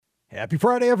Happy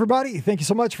Friday, everybody. Thank you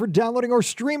so much for downloading or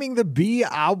streaming the Be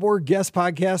Our Guest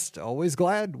podcast. Always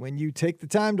glad when you take the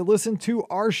time to listen to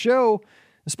our show,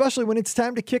 especially when it's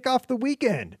time to kick off the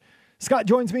weekend. Scott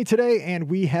joins me today, and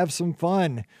we have some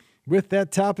fun with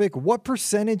that topic. What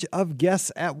percentage of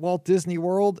guests at Walt Disney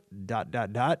World, ...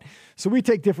 So we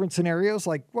take different scenarios,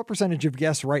 like what percentage of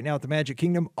guests right now at the Magic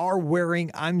Kingdom are wearing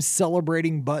I'm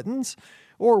celebrating buttons,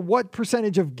 or what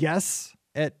percentage of guests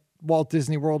at Walt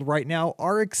Disney World right now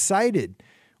are excited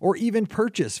or even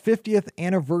purchase 50th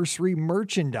anniversary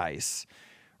merchandise,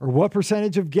 or what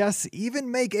percentage of guests even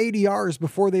make ADRs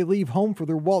before they leave home for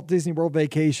their Walt Disney World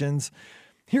vacations.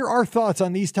 Here are our thoughts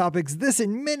on these topics. This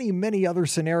and many, many other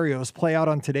scenarios play out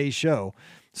on today's show.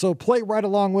 So play right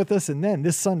along with us, and then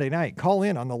this Sunday night, call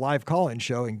in on the live call-in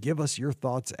show and give us your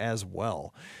thoughts as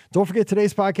well. Don't forget,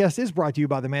 today's podcast is brought to you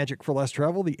by the Magic for Less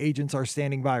Travel. The agents are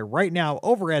standing by right now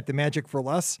over at the Magic for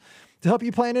Less to help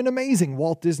you plan an amazing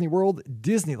Walt Disney World,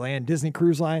 Disneyland, Disney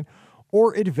Cruise Line,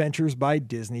 or Adventures by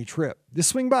Disney trip. Just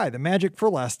swing by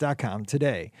themagicforless.com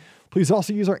today. Please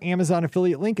also use our Amazon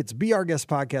affiliate link. It's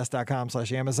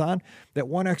beourguestpodcast.com/Amazon. That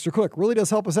one extra click really does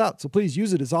help us out, so please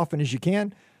use it as often as you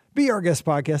can.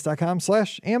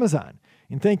 beourguestpodcast.com/Amazon.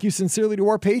 And thank you sincerely to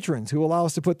our patrons who allow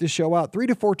us to put this show out 3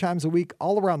 to 4 times a week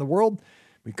all around the world.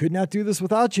 We could not do this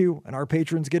without you, and our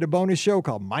patrons get a bonus show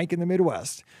called Mike in the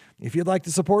Midwest. If you'd like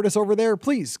to support us over there,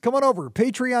 please come on over,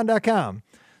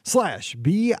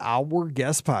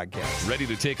 patreon.com/beourguestpodcast. Ready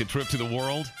to take a trip to the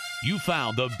world? You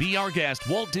found the Be Our Guest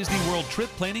Walt Disney World Trip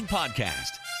Planning Podcast.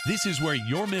 This is where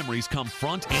your memories come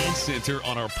front and center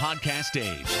on our podcast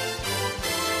stage.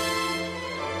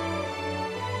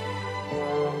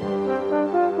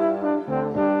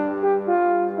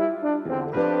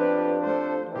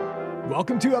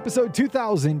 Welcome to episode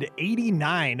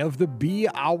 2089 of the Be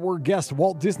Our Guest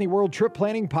Walt Disney World Trip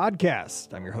Planning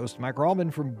Podcast. I'm your host, Mike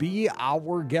Rallman from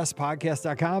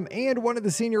beourguestpodcast.com and one of the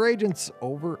senior agents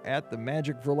over at the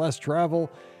Magic for Less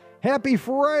Travel. Happy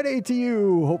Friday to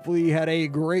you. Hopefully you had a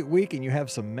great week and you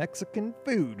have some Mexican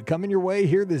food coming your way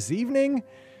here this evening.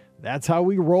 That's how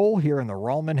we roll here in the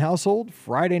Rallman household.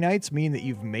 Friday nights mean that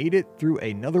you've made it through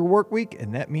another work week,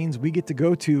 and that means we get to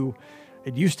go to,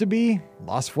 it used to be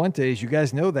Las Fuentes. You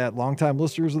guys know that, longtime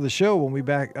listeners of the show, when we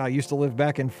used to live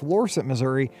back in Florissant,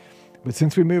 Missouri. But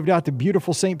since we moved out to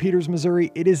beautiful St. Peters,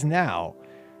 Missouri, it is now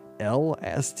El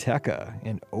Azteca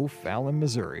in O'Fallon,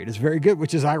 Missouri. It is very good,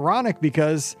 which is ironic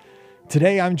because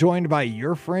today I'm joined by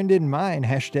your friend and mine,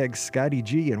 hashtag Scotty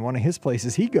G, and one of his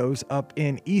places he goes up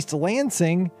in East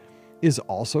Lansing is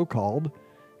also called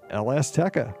El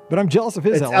Azteca. But I'm jealous of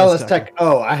his El Azteca.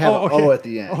 Oh, I have an O at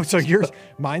the end. Oh, so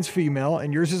mine's female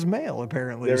and yours is male,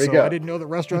 apparently. There we go. I didn't know that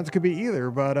restaurants could be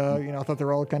either, but I thought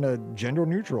they're all kind of gender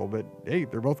neutral, but hey,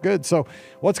 they're both good. So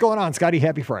what's going on, Scotty?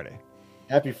 Happy Friday.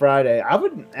 Happy Friday. I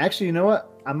would actually, you know what?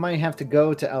 I might have to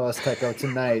go to El Azteca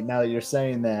tonight now that you're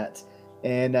saying that,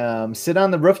 and sit on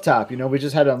the rooftop. We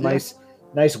just had a nice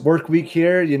work week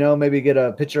here, maybe get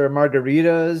a pitcher of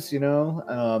margaritas,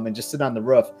 and just sit on the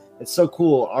roof. It's so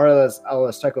cool. Our El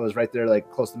Azteca is right there, like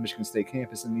close to Michigan State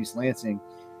campus in East Lansing.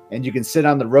 And you can sit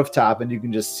on the rooftop and you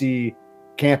can just see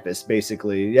campus,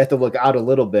 basically. You have to look out a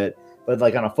little bit. But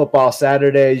like on a football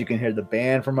Saturday, you can hear the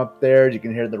band from up there. You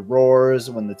can hear the roars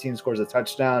when the team scores a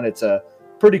touchdown. It's a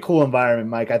pretty cool environment,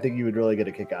 Mike. I think you would really get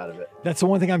a kick out of it. That's the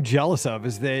one thing I'm jealous of,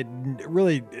 is that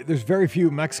really there's very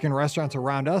few Mexican restaurants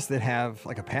around us that have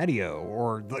like a patio,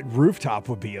 or the rooftop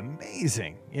would be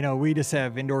amazing. We just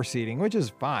have indoor seating, which is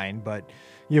fine. But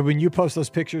when you post those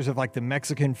pictures of like the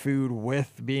Mexican food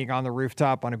with being on the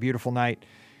rooftop on a beautiful night,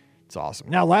 it's awesome.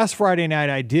 Now, last Friday night,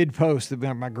 I did post that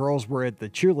my girls were at the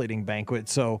cheerleading banquet,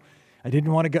 so I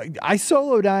didn't want to go. I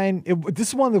solo dine. This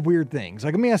is one of the weird things.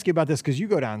 Like, let me ask you about this, because you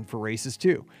go down for races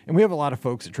too. And we have a lot of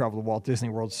folks that travel to Walt Disney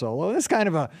World solo. It's kind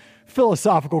of a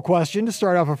philosophical question to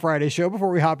start off a Friday show before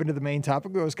we hop into the main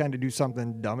topic. We always kind of do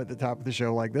something dumb at the top of the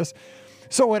show like this.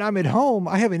 So when I'm at home,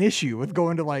 I have an issue with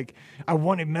going to I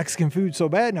wanted Mexican food so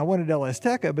bad and I wanted El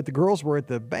Azteca, but the girls were at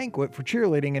the banquet for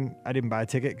cheerleading and I didn't buy a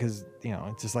ticket because,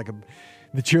 it's just like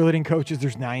the cheerleading coaches,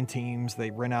 there's 9 teams.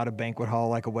 They rent out a banquet hall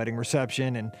like a wedding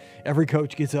reception, and every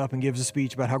coach gets up and gives a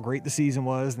speech about how great the season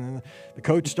was. And then the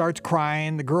coach starts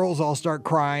crying, the girls all start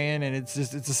crying, and it's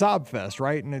a sob fest,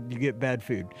 right? And you get bad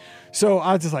food. So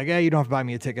I was just like, you don't have to buy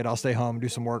me a ticket. I'll stay home, do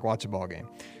some work, watch a ball game.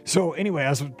 So anyway, I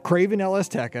was craving El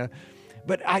Azteca.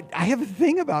 But I have a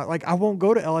thing about, I won't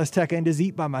go to El Azteca and just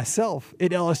eat by myself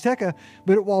at El Azteca.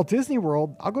 But at Walt Disney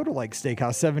World, I'll go to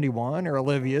Steakhouse 71 or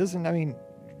Olivia's and,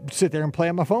 sit there and play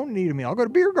on my phone and eat a meal. I'll go to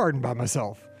Beer Garden by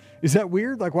myself. Is that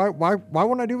weird? Why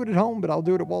won't I do it at home, but I'll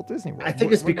do it at Walt Disney World? I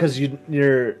think it's because you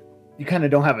you kind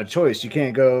of don't have a choice. You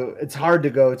can't go. It's hard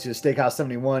to go to Steakhouse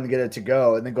 71, get it to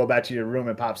go, and then go back to your room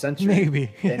at Pop Century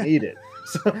Maybe. and eat it.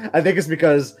 So I think it's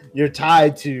because you're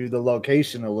tied to the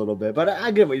location a little bit. But I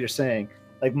get what you're saying.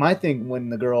 Like my thing when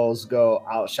the girls go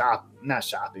out not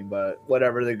shopping, but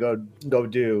whatever they go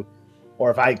do,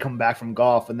 or if I come back from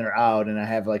golf and they're out and I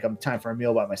have like I'm time for a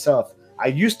meal by myself. I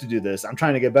used to do this. I'm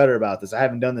trying to get better about this. I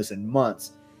haven't done this in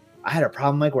months. I had a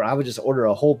problem like where I would just order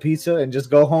a whole pizza and just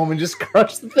go home and just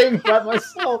crush the thing by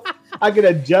myself. I get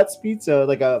a Jets pizza,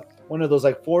 like one of those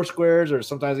like 4 squares or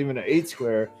sometimes even an 8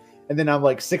 square. And then I'm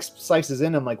like 6 slices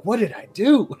in. I'm like, what did I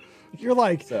do? You're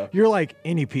like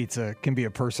any pizza can be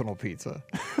a personal pizza.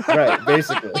 Right,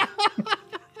 basically.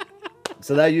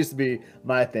 So that used to be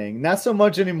my thing. Not so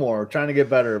much anymore. Trying to get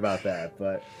better about that.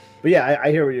 But yeah, I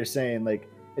hear what you're saying. Like,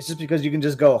 it's just because you can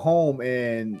just go home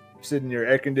and sit in your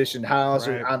air-conditioned house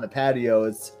or on the patio.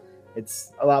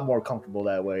 It's a lot more comfortable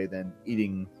that way than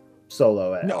eating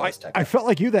solo at I felt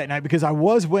like you that night because I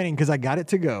was waiting because I got it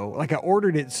to go. Like I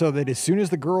ordered it so that as soon as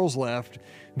the girls left,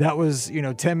 that was,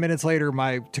 10 minutes later,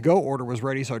 my to-go order was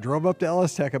ready. So I drove up to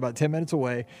LS Tech about 10 minutes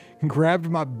away and grabbed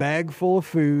my bag full of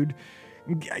food.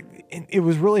 It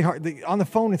was really hard. On the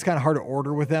phone, it's kind of hard to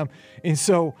order with them. And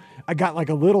so I got like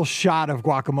a little shot of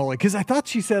guacamole because I thought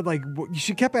she said like,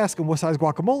 she kept asking what size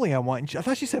guacamole I want. And I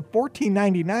thought she said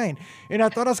 $14.99. And I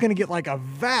thought I was going to get like a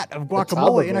vat of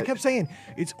guacamole. And I kept saying,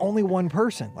 it's only one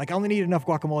person. Like I only need enough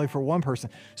guacamole for one person.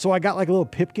 So I got like a little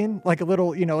pipkin, like a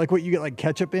little, like what you get like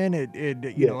ketchup in,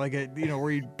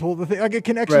 where you pull the thing, like a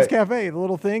Connections Cafe, the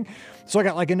little thing. So I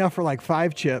got like enough for like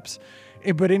 5 chips.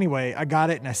 But anyway, I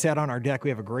got it and I sat on our deck. We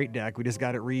have a great deck. We just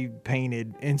got it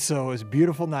repainted. And so it was a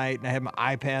beautiful night. And I had my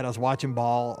iPad. I was watching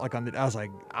ball. I was like,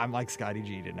 I'm like Scotty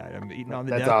G tonight. I'm eating on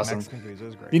the deck. That's awesome. Mexican food. It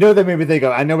was great. You know what that made me think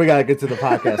of? I know we got to get to the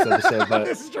podcast episode, but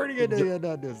this is turning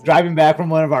into driving back from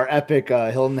one of our epic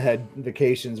Hilton Head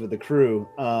vacations with the crew.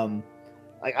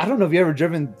 Like, I don't know if you ever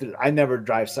driven. I never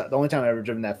drive. The only time I ever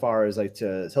driven that far is like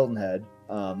to Hilton Head,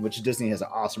 which Disney has an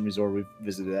awesome resort. We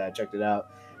visited that. I checked it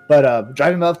out. But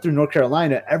driving up through North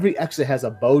Carolina, every exit has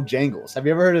a Bojangles. Have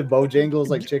you ever heard of Bojangles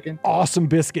like chicken? Awesome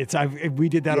biscuits. We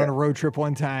did that on a road trip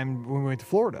one time when we went to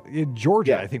Florida. In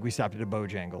Georgia, I think we stopped at a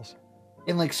Bojangles.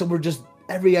 And like, so we're just,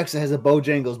 every exit has a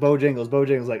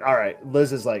Bojangles. Like, all right,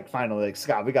 Liz is like, finally, like,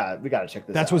 Scott, we got to check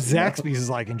this out. That's what Zaxby's is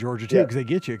like in Georgia too, because they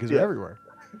get you because they're everywhere.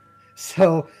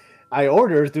 So I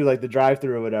ordered through like the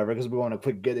drive-through or whatever because we want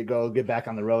to get back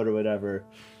on the road or whatever.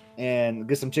 And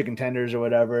get some chicken tenders or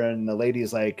whatever. And the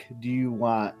lady's like, do you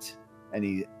want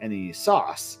any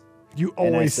sauce? You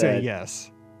always say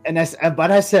yes. And I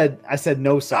said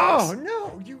no sauce. Oh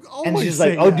no, you always And she's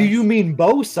say like, oh, yes. do you mean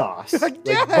Bo sauce? Like,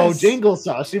 yes. Bojangles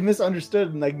sauce. She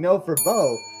misunderstood and like, no for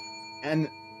Bo. And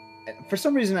for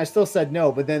some reason I still said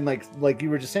no, but then like you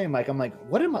were just saying, Mike, I'm like,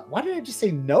 why did I just say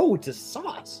no to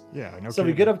sauce? Yeah, no. So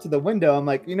we get up to the window. I'm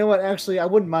like, you know what? Actually, I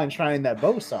wouldn't mind trying that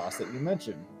Bo sauce that you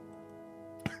mentioned.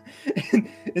 And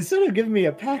instead of giving me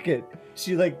a packet,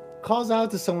 she like calls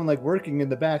out to someone like working in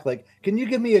the back, like, can you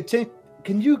give me a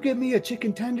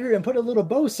chicken tender and put a little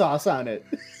Bo sauce on it?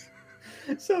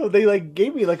 So they like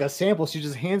gave me like a sample. She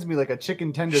just hands me like a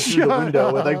chicken tender through the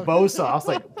window with like Bo sauce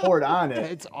like poured on it.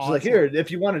 It's awesome. She's like, here,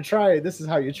 if you want to try it, this is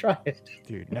how you try it.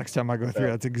 Dude, next time I go through,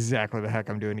 that's exactly the heck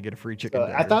I'm doing to get a free chicken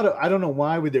tender. I don't know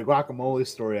why with your guacamole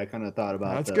story, I kind of thought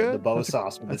about the Bo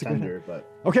sauce with the tender. But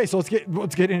okay, so let's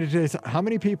get into today's. How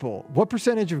many people? What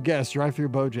percentage of guests drive through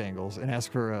Bojangles and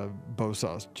ask for a Bo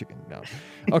sauce chicken? No.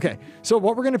 Okay, so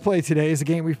what we're going to play today is a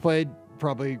game we've played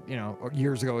probably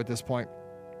years ago at this point.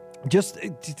 Just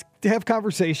to have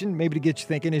conversation, maybe to get you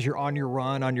thinking as you're on your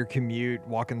run, on your commute,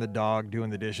 walking the dog,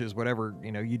 doing the dishes, whatever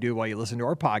you do while you listen to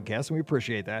our podcast, and we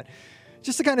appreciate that.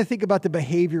 Just to kind of think about the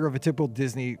behavior of a typical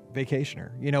Disney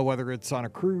vacationer, whether it's on a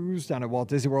cruise, down at Walt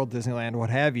Disney World, Disneyland,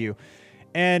 what have you.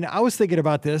 And I was thinking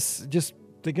about this, just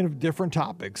thinking of different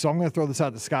topics. So I'm going to throw this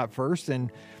out to Scott first.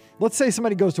 And let's say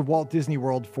somebody goes to Walt Disney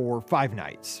World for 5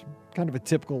 nights, kind of a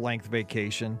typical length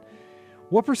vacation.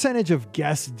 What percentage of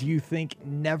guests do you think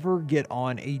never get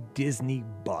on a Disney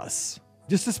bus?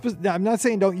 I'm not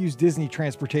saying don't use Disney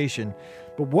transportation,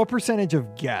 but what percentage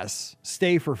of guests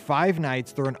stay for 5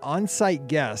 nights, they're an on-site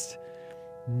guest,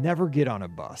 never get on a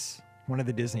bus, one of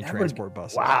the Disney transport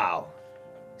buses? Wow.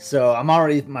 So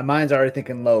my mind's already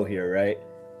thinking low here, right?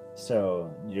 So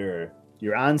you're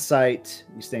on site,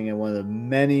 you're staying in one of the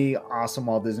many awesome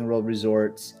Walt Disney World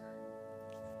resorts,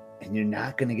 and you're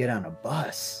not going to get on a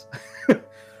bus.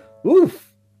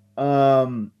 Oof.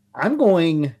 I'm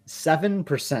going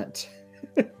 7%.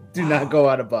 Do not go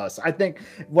on a bus. I think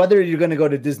whether you're going to go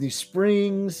to Disney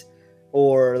Springs,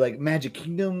 or like Magic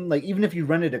Kingdom. Like even if you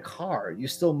rented a car, you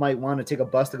still might want to take a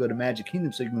bus to go to Magic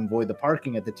Kingdom so you can avoid the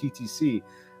parking at the TTC.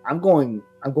 I'm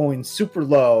going super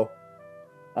low,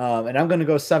 and I'm going to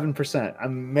go 7%.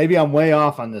 Maybe I'm way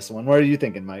off on this one. What are you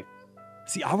thinking, Mike?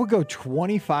 See, I would go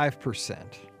 25%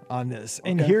 on this,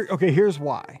 and here's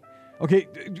why. Okay,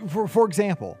 for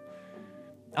example,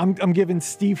 I'm giving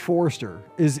Steve Forrester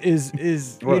is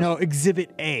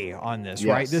exhibit A on this, yes.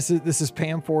 Right? This is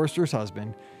Pam Forrester's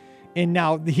husband. And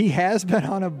now he has been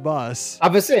on a bus. I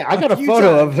was saying, I got a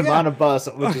photo of him on a bus,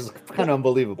 which is kind of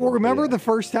unbelievable. Well, remember the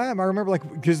first time? I remember,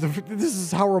 because this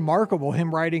is how remarkable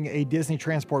him riding a Disney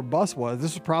Transport bus was.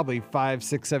 This was probably 5,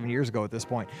 6, 7 years ago at this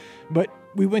point. But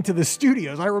we went to the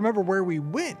studios. I remember where we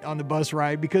went on the bus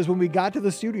ride, because when we got to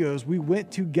the studios, we went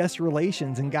to guest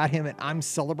relations and got him an "I'm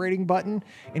celebrating" button,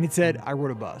 and it said, "I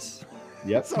rode a bus."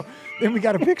 Yep. So then we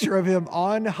got a picture of him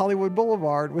on Hollywood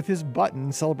Boulevard with his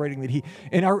button celebrating that he,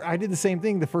 and I did the same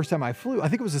thing the first time I flew. I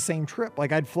think it was the same trip.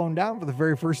 Like I'd flown down for the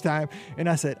very first time and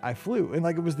I said, I flew. And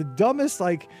like, it was the dumbest,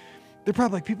 like they're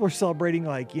probably like, people are celebrating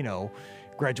like,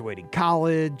 graduating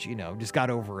college, just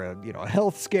got over a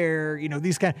health scare,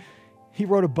 these kind of, he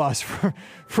rode a bus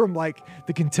from like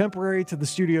the Contemporary to the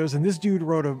studios. And this dude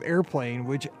rode an airplane,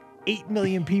 which 8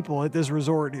 million people at this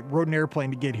resort rode an airplane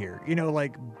to get here.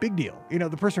 Like big deal. The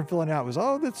person filling it out was,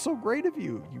 "Oh, that's so great of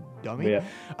you, you dummy." Yeah.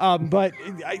 But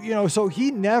so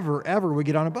he never ever would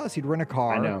get on a bus. He'd rent a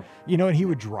car. I know. And he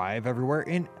would drive everywhere.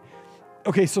 And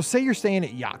okay, so say you're staying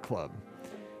at Yacht Club.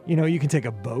 You can take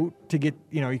a boat to get.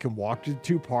 You can walk to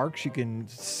 2 parks. You can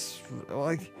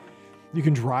you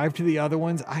can drive to the other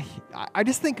ones. I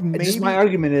just think maybe. Just my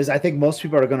argument is, I think most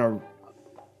people are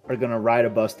gonna ride a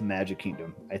bus to Magic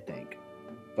Kingdom, I think.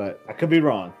 But I could be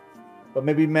wrong. But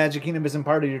maybe Magic Kingdom isn't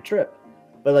part of your trip.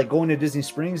 But like going to Disney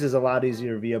Springs is a lot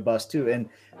easier via bus too. And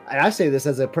I say this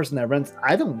as a person that rents,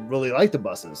 I don't really like the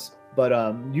buses. But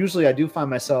usually I do find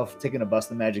myself taking a bus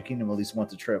to Magic Kingdom at least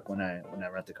once a trip when I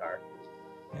rent the car.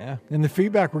 Yeah. And the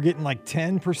feedback, we're getting like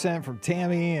 10% from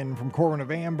Tammy and from Corbin of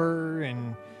Amber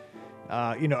and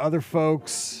other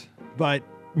folks. But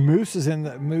Moose is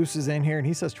in here and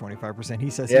he says 25%. He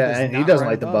says he doesn't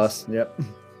like the bus. Yep.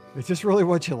 It's just really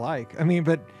what you like. I mean,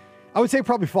 but I would say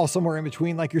probably fall somewhere in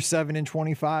between like your 7 and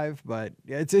 25. But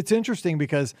it's interesting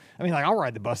because I mean, like I'll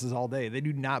ride the buses all day. They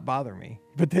do not bother me.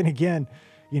 But then again,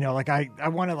 like I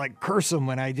want to like curse them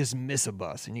when I just miss a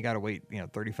bus and you got to wait,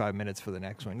 35 minutes for the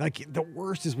next one. Like the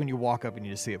worst is when you walk up and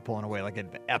you just see it pulling away like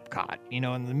at Epcot,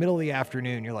 in the middle of the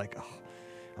afternoon, you're like, oh,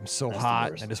 I'm so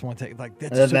hot. I just want to take like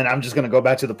that. And then I'm just going to go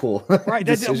back to the pool. Right.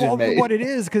 What it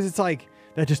is, because it's like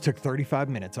that just took 35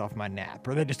 minutes off my nap,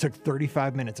 or that just took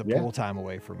 35 minutes of pool time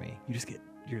away from me. You're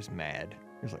just mad.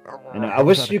 You're just like, I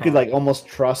wish you could like almost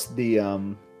trust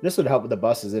the, this would help with the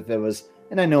buses if it was,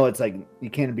 and I know it's like, you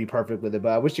can't be perfect with it,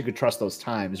 but I wish you could trust those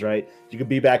times, right? You could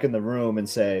be back in the room and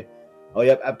say, oh,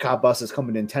 yep, Epcot bus is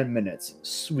coming in 10 minutes.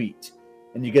 Sweet.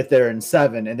 And you get there in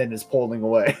 7 and then it's pulling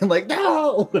away. Like,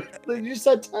 no, you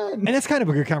said 10. And that's kind of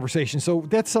a good conversation. So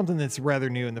that's something that's rather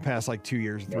new in the past, like 2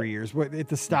 years, 3 years. At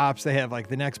the stops, they have like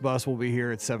the next bus will be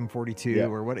here at 7:42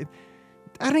 or what.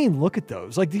 I don't even look at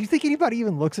those. Like, do you think anybody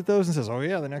even looks at those and says, oh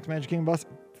yeah, the next Magic Kingdom bus?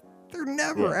 They're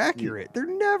never accurate. They're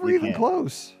never even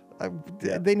close.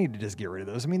 They need to just get rid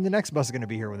of those. I mean, the next bus is going to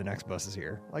be here when the next bus is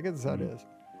here. Like that's how it is.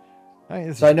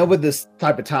 So I know with this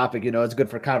type of topic, it's good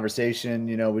for conversation.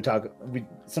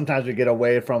 Sometimes we get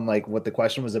away from like what the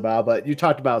question was about, but you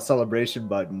talked about celebration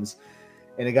buttons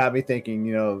and it got me thinking,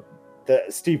 the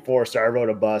Steve Forrester, I rode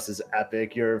a bus, is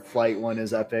epic. Your flight one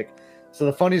is epic. So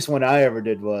the funniest one I ever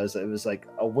did was, it was like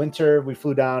a winter, we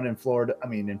flew down in Florida. I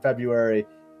mean, in February,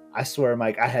 I swear,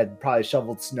 Mike, I had probably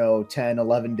shoveled snow 10,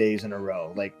 11 days in a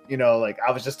row. Like,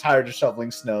 I was just tired of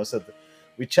shoveling snow. So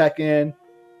we check in.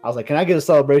 I was like, can I get a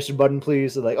celebration button,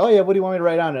 please? They're like, oh, yeah, what do you want me to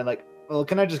write on it? Like, well,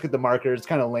 can I just get the marker? It's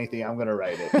kind of lengthy. I'm going to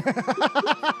write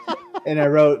it. And I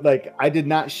wrote, like, I did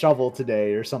not shovel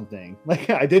today or something.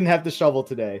 Like, I didn't have to shovel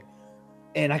today.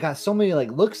 And I got so many, like,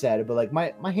 looks at it. But, like,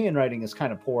 my handwriting is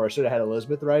kind of poor. I should have had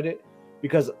Elizabeth write it.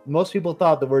 Because most people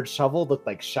thought the word shovel looked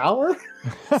like shower.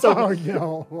 So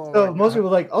most people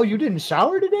were like, oh, you didn't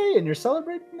shower today and you're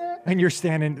celebrating that? And you're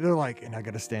standing, they're like, and I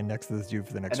got to stand next to this dude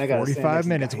for the next 45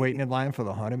 minutes waiting in line for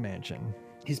the Haunted Mansion.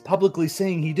 He's publicly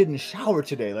saying he didn't shower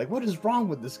today. Like, what is wrong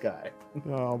with this guy?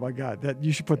 Oh my God.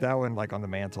 You should put that one like on the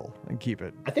mantle and keep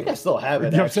it. I think I still have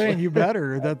it. You know what I'm saying? You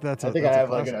better. That's I think I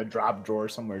have like in a drop drawer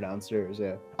somewhere downstairs.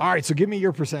 Yeah. All right. So give me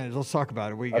your percentage. Let's talk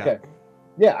about it. What you got?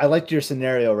 Yeah, I liked your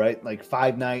scenario, right? Like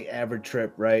 5-night average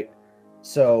trip, right?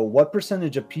 So what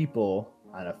percentage of people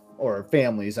or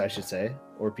families, I should say,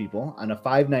 or people on a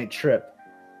 5-night trip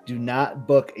do not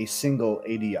book a single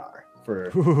ADR?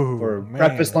 for Man.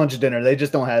 breakfast, lunch, dinner. They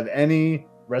just don't have any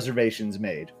reservations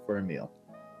made for a meal.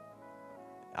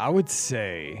 I would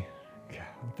say,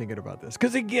 I'm thinking about this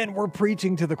because again, we're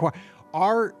preaching to the choir.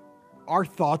 Our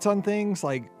thoughts on things,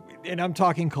 like, and I'm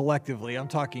talking collectively. I'm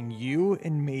talking you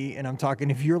and me, and I'm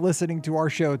talking if you're listening to our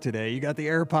show today, you got the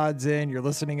AirPods in, you're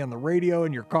listening on the radio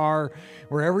in your car,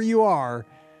 wherever you are.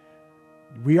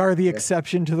 We are the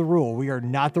exception to the rule. We are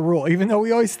not the rule, even though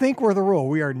we always think we're the rule.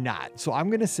 We are not. So I'm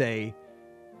going to say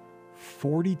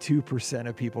 42%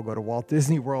 of people go to Walt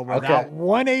Disney World without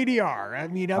one ADR. I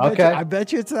mean, I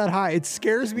bet you it's that high. It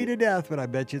scares me to death, but I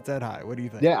bet you it's that high. What do you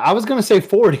think? Yeah, I was going to say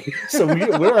 40. So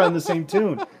we're on the same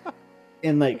tune.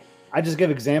 And like, I just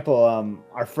give example.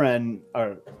 Our friend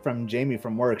from Jamie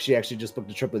from work, she actually just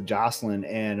booked a trip with Jocelyn,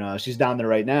 and she's down there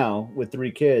right now with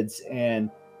 3 kids and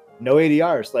no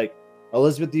ADRs. Like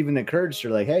Elizabeth even encouraged her,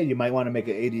 like, hey, you might want to make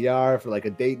an ADR for like a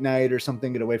date night or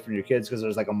something, get away from your kids because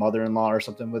there's like a mother-in-law or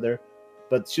something with her.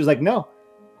 But she was like, no,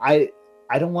 I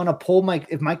don't want to pull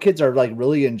if my kids are like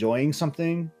really enjoying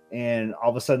something and all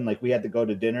of a sudden like we had to go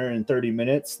to dinner in 30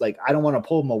 minutes, like I don't want to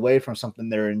pull them away from something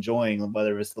they're enjoying,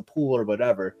 whether it's the pool or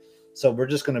whatever. So we're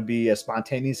just going to be as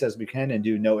spontaneous as we can and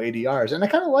do no ADRs. And I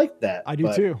kind of like that. I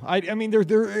do too. I mean,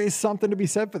 there is something to be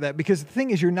said for that because the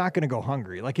thing is, you're not going to go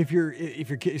hungry. Like if your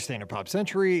kid is staying at Pop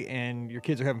Century and your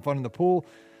kids are having fun in the pool,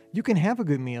 you can have a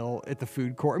good meal at the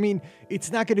food court. I mean, it's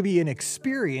not going to be an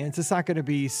experience. It's not going to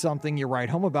be something you write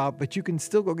home about, but you can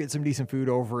still go get some decent food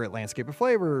over at Landscape of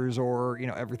Flavors or,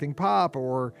 Everything Pop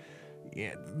or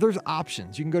there's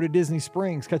options. You can go to Disney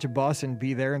Springs, catch a bus and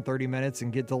be there in 30 minutes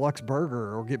and get deluxe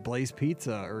burger or get Blaze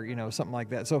pizza or, something like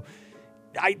that. So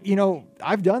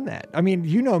I've done that. I mean,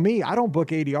 me, I don't book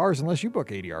ADRs unless you book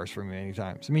ADRs for me many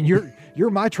times. I mean, you're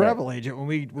my travel agent when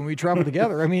we travel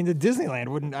together. I mean, the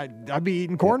Disneyland I'd be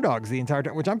eating corn dogs the entire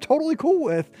time, which I'm totally cool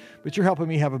with, but you're helping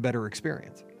me have a better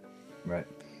experience. Right.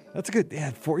 That's a good,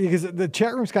 because the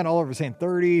chat room's kind of all over saying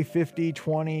 30, 50,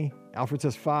 20. Alfred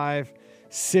says 5.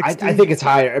 60. I think it's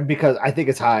higher because I think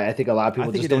it's high. I think a lot of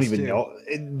people just don't even know.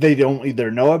 They don't either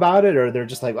know about it or they're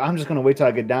just like, I'm just going to wait till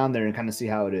I get down there and kind of see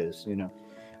how it is,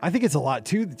 I think it's a lot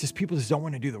too. Just people just don't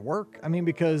want to do the work. I mean,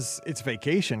 because it's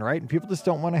vacation, right? And people just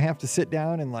don't want to have to sit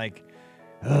down and like,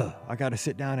 I got to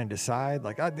sit down and decide.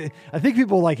 Like, I think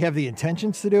people like have the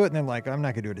intentions to do it. And then like, I'm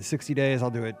not going to do it at 60 days.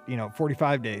 I'll do it,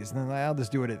 45 days. And then I'll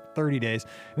just do it at 30 days.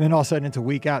 And then all of a sudden it's a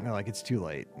week out and they're like, it's too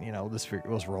late. We'll just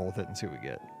roll with it and see what we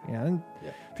get. And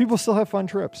people still have fun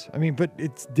trips. I mean, but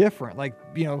it's different. Like,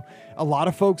 a lot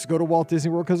of folks go to Walt Disney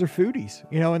World because they're foodies,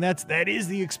 and that is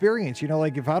the experience.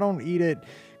 Like if I don't eat at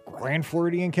Grand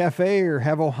Floridian Cafe or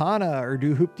have Ohana or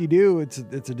do Hoop-de-Doo, it's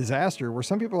a disaster. Where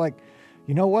some people are like,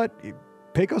 you know what?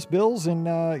 Pecos Bills and,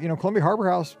 Columbia Harbor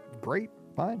House, great,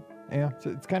 fine. Yeah, so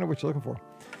it's kind of what you're looking for.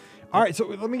 All right, so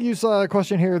let me use a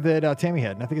question here that Tammy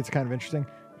had, and I think it's kind of interesting.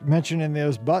 Mentioning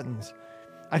those buttons.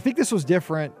 I think this was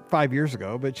different 5 years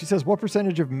ago, but she says, what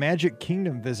percentage of Magic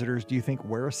Kingdom visitors do you think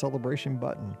wear a celebration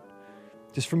button?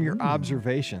 Just from your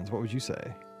observations, what would you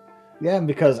say? Yeah,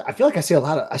 because I feel like I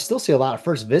still see a lot of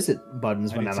first visit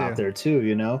buttons when I'm out there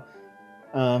too,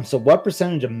 So what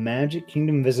percentage of Magic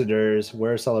Kingdom visitors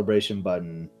wear a celebration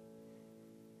button?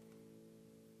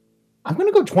 I'm going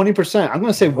to go 20%. I'm going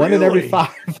to say one in every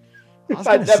 5.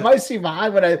 That might seem high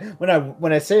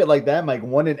when I say it like that. I'm like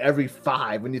 1 in every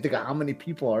 5 when you think of how many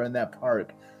people are in that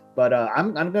park. But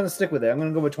I'm going to stick with it. I'm going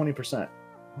to go with 20%.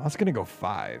 I was going to go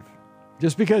 5,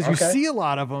 just because you see a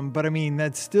lot of them. But I mean,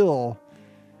 that's still,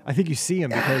 I think you see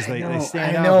them because they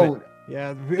stand out. I know.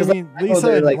 Yeah, I mean,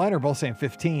 Lisa and Len are both saying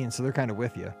 15, so they're kind of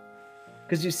with you.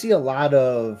 Because you see a lot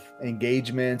of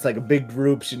engagements, like big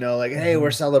groups, like, hey,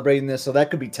 we're celebrating this. So that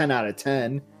could be 10 out of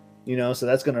 10, so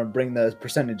that's going to bring the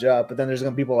percentage up. But then there's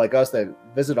going to be people like us that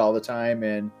visit all the time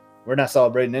and we're not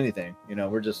celebrating anything.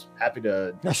 We're just happy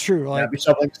to. That's true. Like, be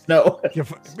shoveling snow.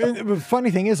 The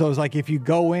funny thing is, though, is like if you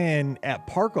go in at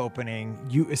park opening,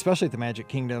 especially at the Magic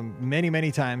Kingdom, many,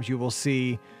 many times you will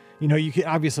see, you can,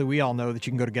 obviously we all know that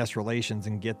you can go to guest relations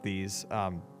and get these,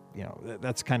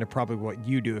 that's kind of probably what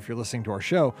you do if you're listening to our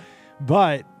show.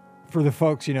 But for the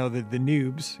folks, the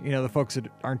noobs, the folks that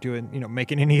aren't doing,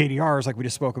 making any ADRs like we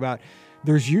just spoke about,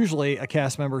 there's usually a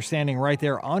cast member standing right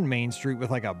there on Main Street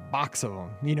with like a box of them,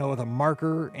 with a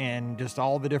marker and just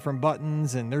all the different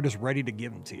buttons, and they're just ready to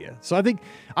give them to you. So I think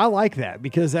I like that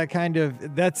because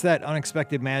that's that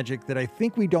unexpected magic that I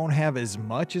think we don't have as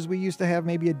much as we used to have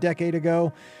maybe a decade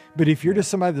ago. But if you're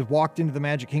just somebody that walked into the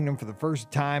Magic Kingdom for the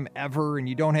first time ever and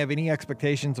you don't have any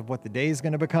expectations of what the day is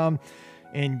going to become,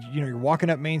 and you're walking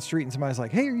up Main Street and somebody's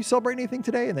like, hey, are you celebrating anything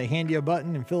today? And they hand you a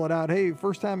button and fill it out. Hey,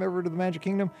 first time ever to the Magic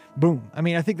Kingdom. Boom. I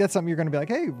mean, I think that's something you're going to be like,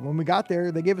 hey, when we got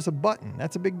there, they gave us a button.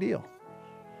 That's a big deal.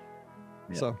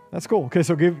 Yeah. So that's cool. Okay.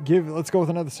 So let's go with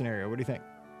another scenario. What do you think?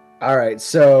 All right.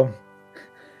 So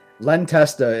Len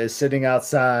Testa is sitting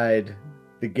outside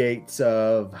the gates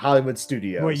of Hollywood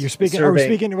Studios. Wait, you're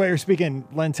speaking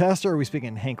Len Testa, or are we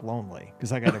speaking Hank Lonely?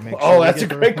 Because I got to make sure. Oh, that's a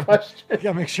great question. I got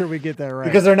to make sure we get that right.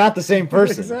 Because they're not the same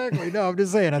person. Exactly. No, I'm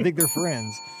just saying. I think they're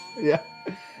friends. Yeah.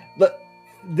 But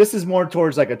this is more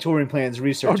towards like a touring plans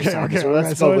research. Okay. So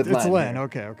let's go with Len. It's Len.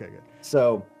 Okay. Good.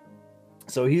 So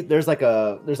there's like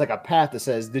a path that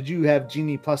says, did you have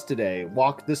Genie Plus today?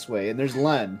 Walk this way. And there's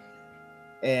Len.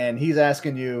 And he's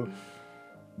asking you,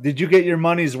 did you get your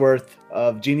money's worth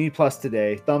of Genie Plus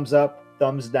today? Thumbs up,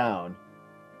 thumbs down.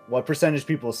 What percentage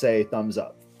people say thumbs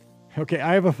up? Okay,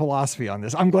 I have a philosophy on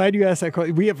this. I'm glad you asked that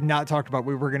question. We have not talked about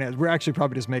we're actually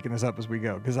probably just making this up as we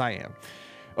go, because I am.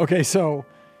 Okay, so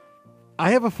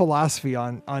I have a philosophy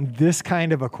on this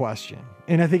kind of a question.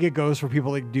 And I think it goes for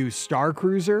people that do Star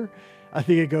Cruiser. I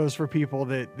think it goes for people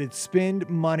that spend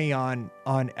money on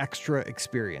extra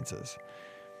experiences.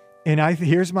 And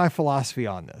here's my philosophy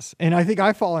on this. And I think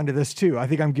I fall into this too. I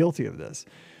think I'm guilty of this.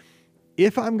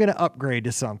 If I'm going to upgrade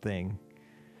to something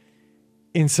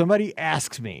and somebody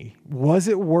asks me, was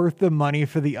it worth the money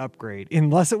for the upgrade?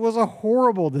 Unless it was a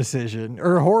horrible decision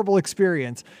or a horrible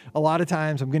experience, a lot of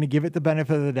times I'm going to give it the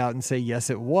benefit of the doubt and say, yes,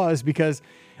 it was, because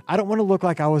I don't want to look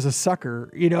like I was a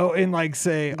sucker, and like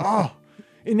say, oh.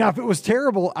 And now if it was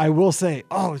terrible, I will say,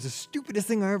 oh, it's the stupidest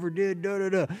thing I ever did.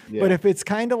 Yeah. But if it's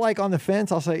kind of like on the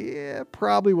fence, I'll say, yeah, it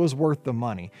probably was worth the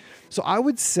money. So I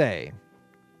would say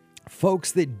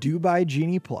folks that do buy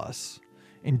Genie Plus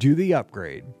and do the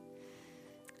upgrade,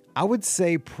 I would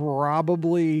say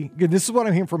probably, this is what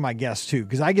I'm hearing from my guests too,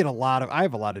 because I have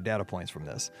a lot of data points from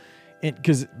this.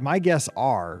 Because my guests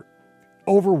are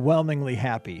overwhelmingly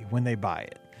happy when they buy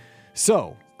it.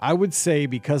 So I would say,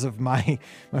 because of my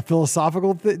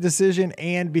philosophical decision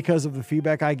and because of the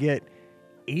feedback I get,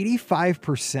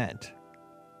 85%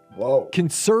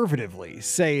 conservatively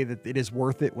say that it is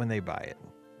worth it when they buy it.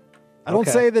 I don't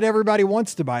say that everybody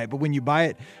wants to buy it, but when you buy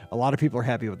it, a lot of people are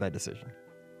happy with that decision.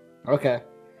 Okay.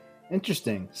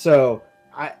 Interesting. So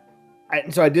I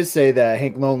did say that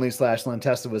Hank Lonely / Len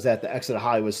Testa was at the Exit of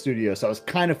Hollywood Studio, so I was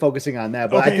kind of focusing on that.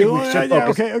 But I think we should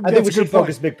focus. I think we should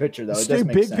focus big picture, though.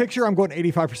 Big picture, I'm going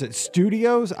 85%.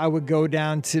 Studios, I would go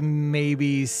down to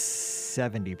maybe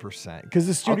 70%, because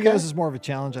the studios is more of a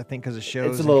challenge, I think, because it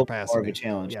shows it's a little capacity. more of a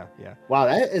challenge. Yeah. Wow,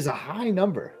 that is a high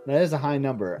number. Yeah.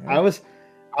 I was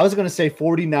going to say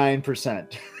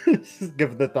 49%.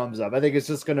 Give the thumbs up. I think it's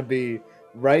just going to be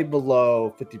right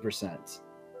below 50%.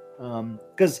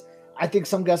 Because I think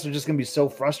some guests are just going to be so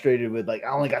frustrated with, like, I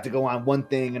only got to go on one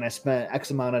thing and I spent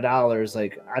X amount of dollars.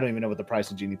 Like, I don't even know what the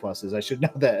price of Genie Plus is. I should know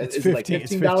that. It's $15.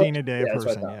 It's $15 a day per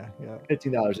person. Yeah.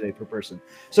 $15 a day per person.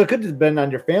 So it could depend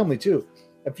on your family too.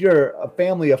 If you're a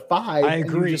family of 5, I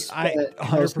agree. 100%.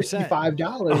 $55.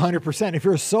 100%. If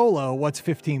you're a solo, what's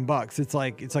 $15?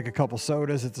 It's like a couple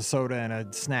sodas. It's a soda and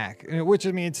a snack, which,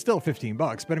 I mean, it's still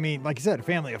 $15. But I mean, like you said, a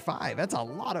family of 5, that's a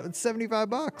lot of, it's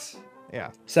 $75. Yeah.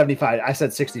 75. I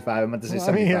said 65. I meant to say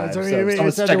 75.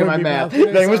 Someone's checking my math.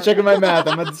 Someone's checking my math.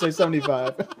 I meant to say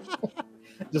 75.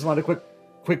 Just wanted to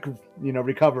quick,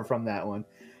 recover from that one.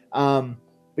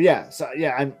 But yeah,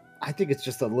 I think it's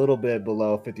just a little bit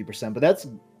below 50%, but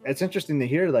it's interesting to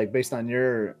hear, like, based on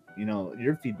your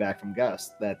feedback from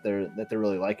guests, that they're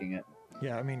really liking it.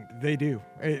 Yeah. I mean, they do.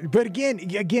 But again,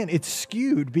 it's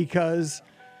skewed, because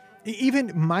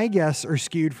even my guests are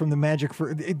skewed from the magic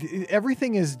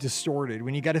everything is distorted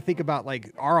when you got to think about,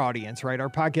 like, our audience, right? Our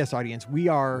podcast audience,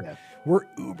 we're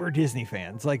uber Disney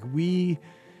fans. Like,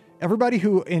 everybody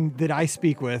that I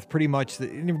speak with pretty much,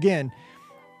 and again,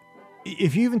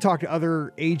 if you even talk to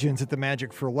other agents at the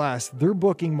Magic for Less, they're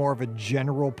booking more of a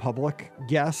general public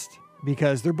guest,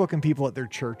 because they're booking people at their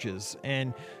churches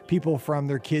and people from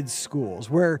their kids' schools,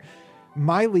 where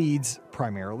my leads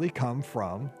primarily come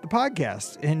from the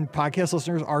podcast, and podcast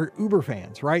listeners are Uber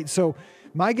fans, right? So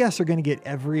my guests are going to get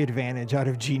every advantage out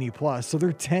of Genie Plus. So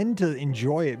they tend to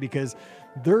enjoy it because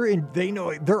they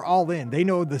know they're all in. They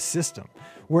know the system,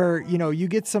 where, you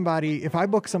get somebody, if I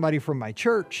book somebody from my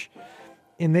church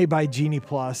and they buy Genie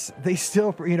Plus, they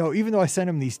still, even though I send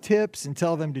them these tips and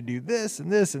tell them to do this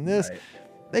and this and this, right,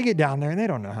 they get down there and they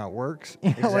don't know how it works.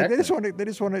 Exactly. Like they just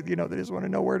want to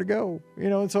know where to go,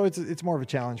 and so it's more of a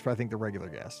challenge for, I think, the regular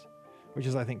guest, which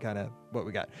is, I think, kind of what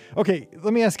we got. Okay.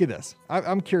 Let me ask you this.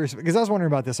 I'm curious, because I was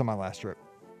wondering about this on my last trip.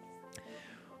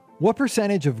 What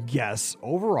percentage of guests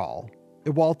overall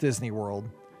at Walt Disney World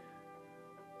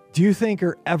do you think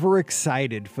are ever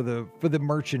excited for the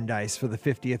merchandise for the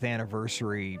 50th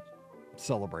anniversary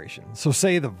celebration? So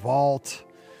say the vault,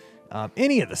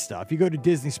 any of the stuff. You go to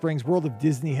Disney Springs, World of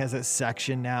Disney has a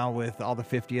section now with all the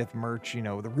 50th merch, you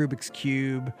know, the Rubik's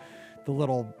Cube, the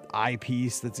little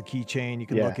eyepiece that's a keychain you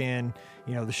can look in,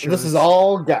 you know, the shirts. This is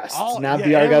all guests, not BR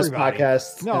Guest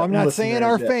podcast. No, I'm not saying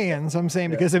our fans. I'm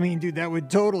saying because, I mean, dude, that would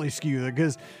totally skew it,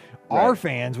 because our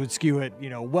fans would skew it, you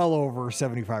know, well over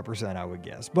 75%, I would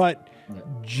guess. But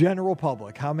general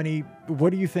public, what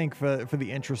do you think for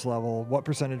the interest level? What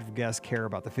percentage of guests care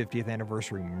about the 50th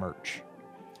anniversary merch?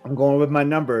 I'm going with my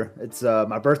number. It's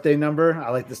my birthday number. I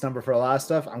like this number for a lot of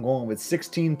stuff. I'm going with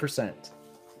 16%.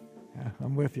 Yeah,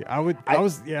 I'm with you. What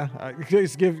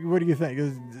do you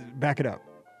think? Back it up.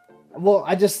 Well,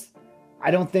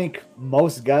 I don't think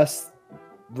most guests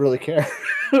really care.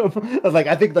 Like,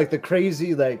 I think like the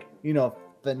crazy, like, you know,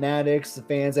 fanatics, the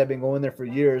fans that have been going there for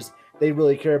years, they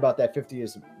really care about that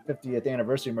 50th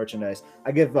anniversary merchandise.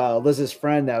 I give Liz's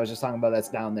friend that I was just talking about that's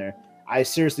down there, I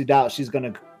seriously doubt she's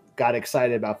got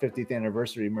excited about 50th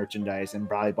anniversary merchandise and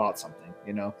probably bought something.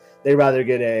 You know, they rather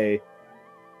get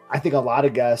I think a lot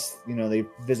of guests, you know, they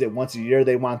visit once a year.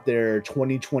 They want their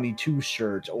 2022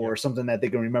 shirt or something that they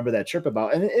can remember that trip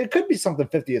about. And it could be something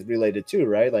 50th related too,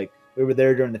 right? Like, we were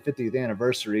there during the 50th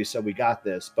anniversary, so we got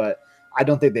this. But I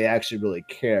don't think they actually really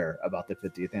care about the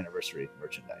 50th anniversary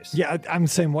merchandise. Yeah, I'm the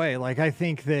same way. Like, I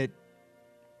think that,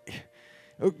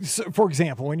 so for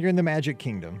example, when you're in the Magic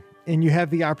Kingdom, and you have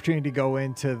the opportunity to go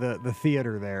into the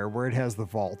theater there where it has the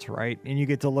vault, right? And you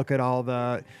get to look at all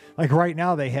the, like right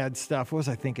now they had stuff. What was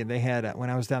I thinking? They had, when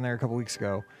I was down there a couple weeks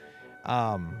ago,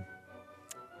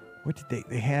 what did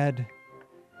they had?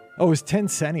 Oh, it was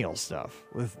Tencennial stuff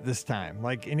with this time.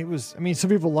 Like, and it was, I mean,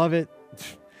 some people love it.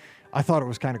 I thought it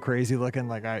was kind of crazy looking.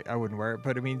 Like I wouldn't wear it,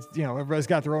 but I mean, you know, everybody's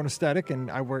got their own aesthetic,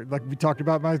 and I wear, like we talked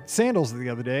about my sandals the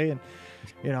other day, and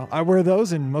you know, I wear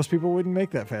those, and most people wouldn't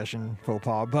make that fashion faux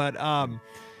pas. But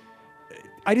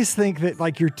I just think that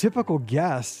like your typical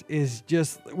guest is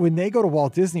just, when they go to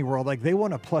Walt Disney World, like they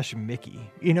want a plush Mickey,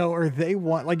 you know, or they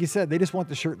want, like you said, they just want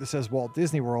the shirt that says Walt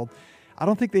Disney World. I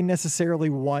don't think they necessarily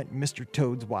want Mr.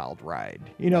 Toad's Wild Ride.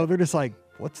 You know, they're just like,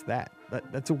 what's that?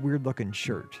 That's a weird looking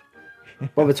shirt.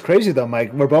 Well, it's crazy though,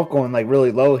 Mike. We're both going like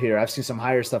really low here. I've seen some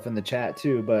higher stuff in the chat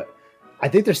too, but I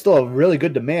think there's still a really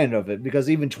good demand of it, because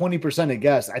even 20% of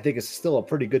guests, I think it's still a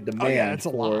pretty good demand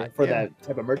for that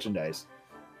type of merchandise.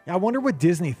 I wonder what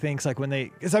Disney thinks, like when they,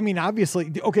 because I mean,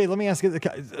 obviously, okay, let me ask you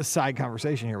a side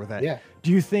conversation here with that. Yeah.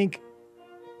 Do you think,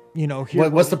 you know,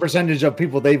 what's the percentage of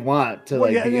people they want to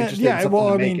be interested in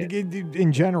something to make it?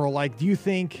 In general, like, do you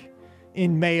think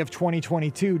in May of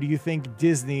 2022, do you think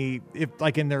Disney, if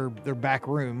like in their back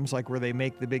rooms, like where they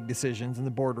make the big decisions in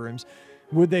the boardrooms,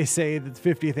 would they say that the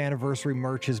 50th anniversary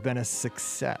merch has been a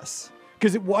success?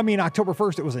 Because, I mean, October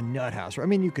 1st, it was a nut house. Right? I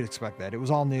mean, you could expect that. It was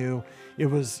all new. It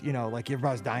was, you know, like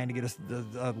everybody's dying to get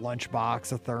a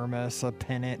lunchbox, a thermos, a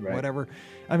pennant, whatever.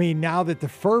 I mean, now that the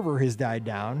fervor has died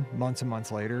down months and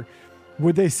months later,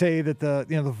 would they say that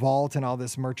the vault and all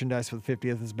this merchandise for the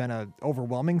 50th has been an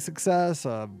overwhelming success,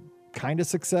 a kind of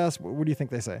success? What do you think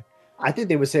they say? I think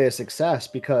they would say a success,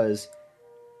 because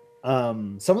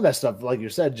some of that stuff, like you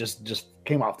said, just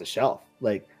came off the shelf.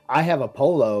 Like, I have a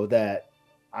polo that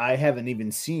I haven't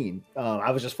even seen.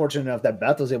 I was just fortunate enough that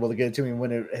Beth was able to get it to me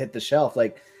when it hit the shelf.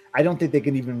 Like, I don't think they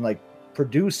can even like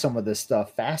produce some of this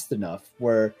stuff fast enough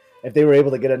where if they were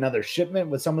able to get another shipment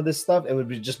with some of this stuff, it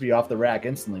would just be off the rack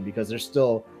instantly, because there's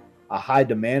still a high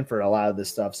demand for a lot of this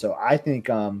stuff. So I think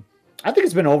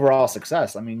it's been an overall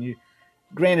success. I mean,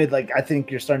 granted, like, I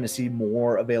think you're starting to see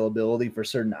more availability for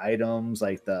certain items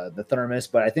like the thermos,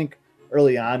 but I think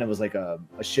early on it was like a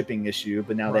shipping issue,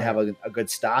 but now they have a good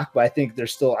stock. But I think I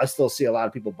still see a lot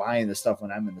of people buying this stuff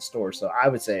when I'm in the store. So I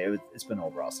would say it's been an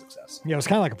overall success. Yeah, it was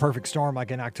kind of like a perfect storm,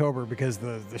 like in October, because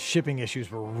the shipping issues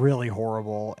were really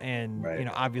horrible. And, you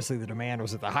know, obviously the demand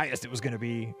was at the highest it was going to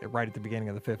be right at the beginning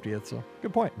of the 50th. So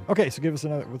good point. Okay, so give us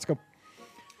another, let's go.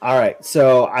 All right.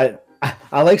 So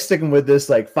I like sticking with this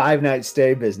like 5-night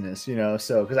stay business, you know,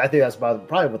 so because I think that's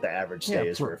probably what the average stay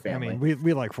is for a family. I mean,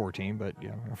 we like 14, but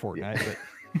a fortnight.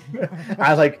 But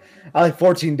I like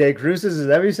 14-day cruises. Is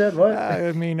that what you said? What?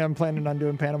 I mean, I'm planning on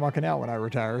doing Panama Canal when I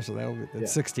retire, so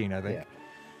that's 16, I think.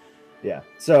 Yeah.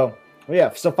 So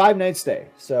 5-night stay.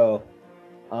 So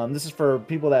this is for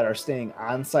people that are staying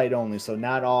on site only. So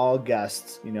not all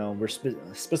guests. You know, we're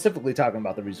specifically talking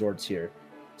about the resorts here.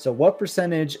 So what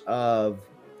percentage of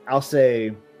I'll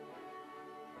say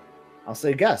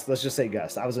guests. Let's just say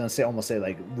guests. I was going to almost say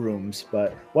like rooms,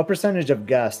 but what percentage of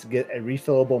guests get a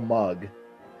refillable mug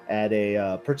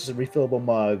purchase a refillable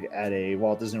mug at a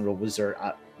Walt Disney World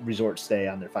resort stay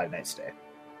on their 5-night stay.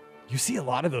 You see a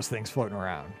lot of those things floating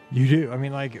around. You do. I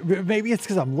mean, like, maybe it's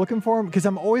because I'm looking for them, because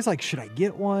I'm always like, should I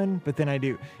get one? But then I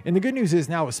do. And the good news is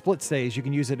now with split stays, you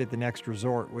can use it at the next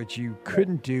resort, which you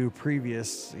couldn't do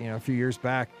previous, a few years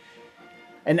back.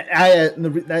 And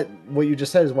what you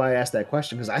just said is why I asked that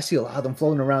question, because I see a lot of them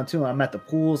floating around too. I'm at the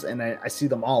pools and I see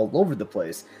them all over the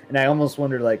place. And I almost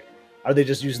wonder, like, are they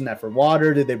just using that for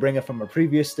water? Did they bring it from a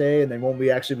previous stay and they won't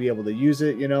actually be able to use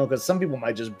it? Because some people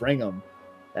might just bring them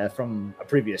from a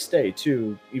previous stay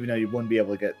too, even though you wouldn't be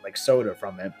able to get like soda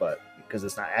from it, but because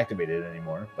it's not activated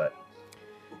anymore. But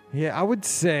yeah, I would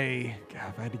say, God,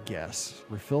 if I had to guess,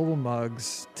 refillable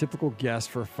mugs, typical guess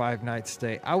for a 5-night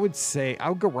stay, I would say I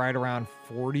would go right around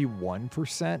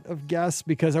 41% of guess,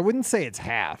 because I wouldn't say it's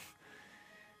half,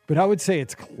 but I would say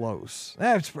it's close. No,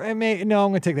 I'm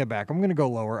going to take that back. I'm going to go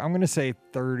lower. I'm going to say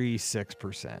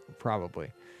 36%, probably.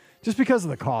 Just because of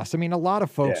the cost. I mean, a lot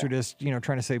of folks are just,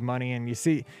 trying to save money, and you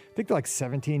see, I think they're like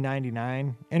 $17.99.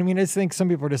 And I mean, I just think some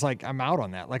people are just like, I'm out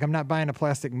on that. Like, I'm not buying a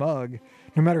plastic mug,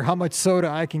 no matter how much soda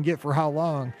I can get for how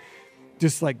long.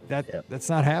 Just like that, that's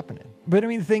not happening. But I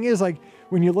mean, the thing is, like,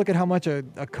 when you look at how much a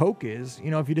Coke is,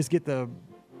 if you just get the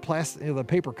plastic, the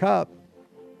paper cup,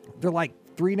 they're like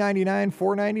 $3.99,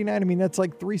 $4.99. I mean, that's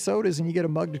like 3 sodas and you get a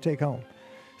mug to take home.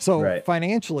 So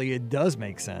financially, it does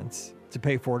make sense to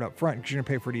pay for it up front, because you're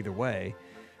gonna pay for it either way.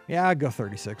 Yeah, I'd go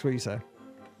 36. What do you say?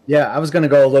 Yeah, I was gonna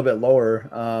go a little bit lower.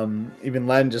 Even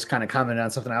Len just kind of commented on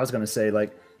something I was gonna say.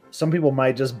 Like, some people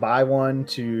might just buy one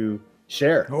to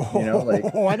share.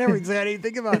 I never exactly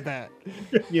think about that.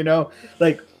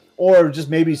 Like, or just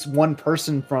maybe one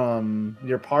person from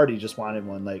your party just wanted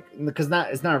one. Like, because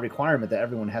it's not a requirement that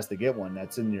everyone has to get one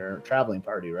that's in your traveling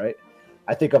party, right?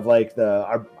 I think of like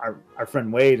our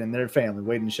friend Wade and their family,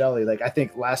 Wade and Shelly. Like, I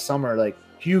think last summer, like,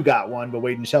 Hugh got one, but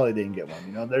Wade and Shelly didn't get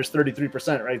one. There's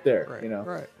 33% right there.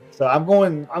 Right. So I'm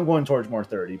going towards more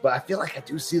 30, but I feel like I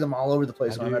do see them all over the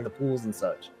place when I'm at the pools and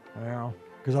such. I know,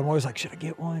 because I'm always like, should I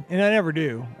get one? And I never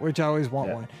do, which I always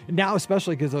want one. And now,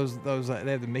 especially because those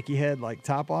they have the Mickey head like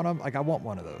top on them. Like, I want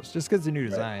one of those just because the new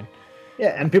design.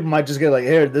 Yeah, and people might just get like,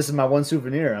 here, this is my one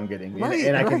souvenir I'm getting. And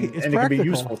it can be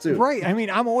useful too. Right. I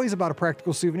mean, I'm always about a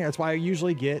practical souvenir. That's why I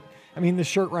usually get, the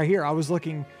shirt right here. I was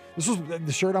looking, this was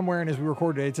the shirt I'm wearing as we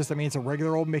record today. It's just, it's a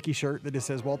regular old Mickey shirt that just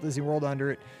says Walt Disney World under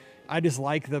it. I just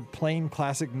like the plain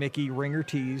classic Mickey ringer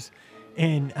tees.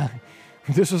 And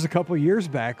this was a couple of years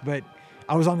back, but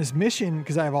I was on this mission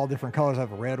because I have all different colors. I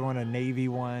have a red one, a navy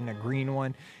one, a green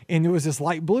one, and there was this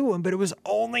light blue one, but it was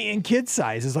only in kid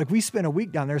sizes. Like, we spent a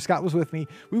week down there. Scott was with me.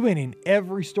 We went in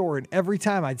every store, and every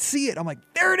time I'd see it, I'm like,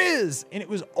 there it is. And it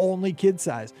was only kid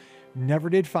size. Never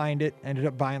did find it. Ended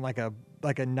up buying like a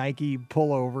Nike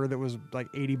pullover that was like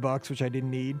 $80, which I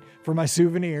didn't need for my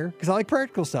souvenir, because I like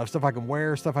practical stuff I can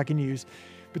wear, stuff I can use.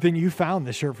 But then you found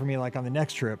this shirt for me, like on the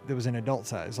next trip, that was an adult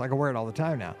size. Like, I wear it all the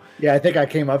time now. Yeah, I think I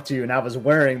came up to you and I was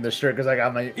wearing the shirt because I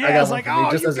got one like, for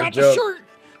me just as a joke. The shirt.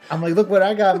 I'm like, look what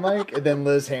I got, Mike. And then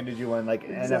Liz handed you one, like,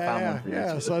 and I found one for you.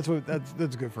 Yeah, so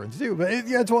that's good friends too. But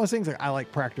it's one of those things, like, I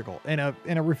like practical, and a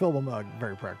refillable mug,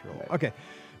 very practical. Right. Okay.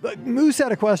 But Moose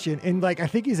had a question, and like, I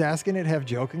think he's asking it half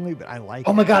jokingly, but I like it.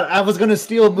 Oh my God, I was going to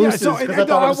steal Moose's because I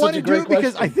thought it was such a great question.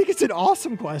 Because I think it's an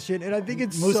awesome question, and I think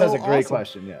it's Moose has a great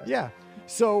question, yeah. Yeah.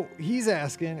 So he's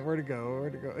asking, where to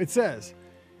go? It says,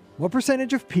 what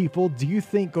percentage of people do you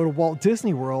think go to Walt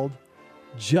Disney World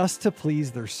just to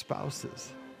please their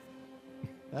spouses?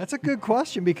 That's a good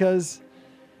question, because,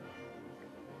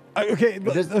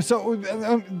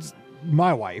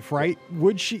 my wife, right?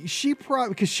 Would she probably,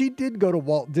 because she did go to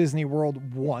Walt Disney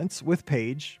World once with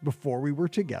Paige before we were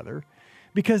together,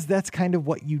 because that's kind of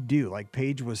what you do. Like,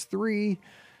 Paige was 3,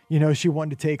 she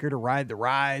wanted to take her to ride the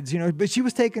rides, but she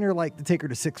was taking her to take her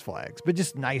to Six Flags, but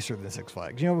just nicer than Six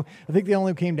Flags. I think they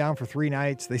only came down for 3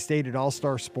 nights. They stayed at All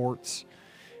Star Sports.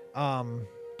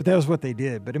 But that was what they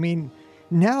did. But I mean,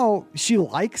 now she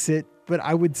likes it, but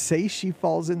I would say she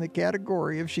falls in the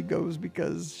category if she goes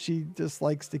because she just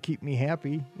likes to keep me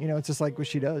happy. It's just like what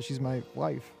she does. She's my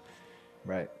wife.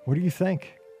 Right. What do you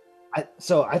think?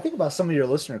 So I think about some of your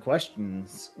listener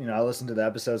questions. I listen to the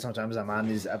episodes. Sometimes I'm on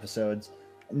these episodes.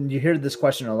 And you hear this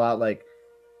question a lot, like,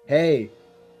 hey,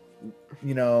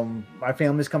 my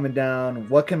family's coming down.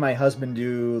 What can my husband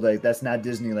do? Like, that's not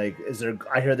Disney. Like,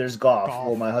 I hear there's golf.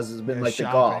 Well, my husband's been like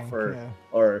shopping, the golf,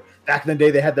 or back in the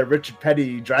day they had the Richard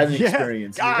Petty driving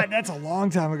experience. God, that's a long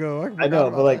time ago. I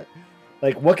know, but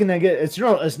like, what can I get? It's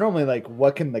normally like,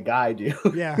 what can the guy do?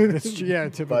 Yeah, that's true. Yeah,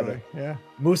 typically. But,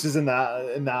 Moose is in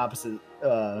the opposite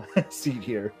seat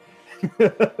here.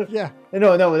 Yeah.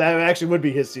 No, that actually would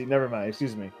be his seat. Never mind.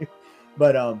 Excuse me.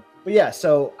 But But yeah,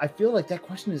 so I feel like that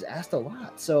question is asked a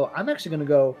lot. So I'm actually going to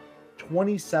go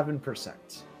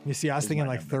 27%. You see, I was thinking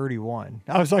like 31.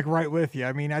 I was like right with you.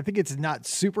 I mean, I think it's not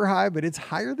super high, but it's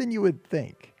higher than you would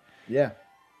think. Yeah.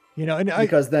 You know, and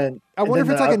because then I wonder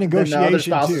if it's like a negotiation. The other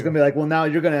spouse too. is going to be like, well, now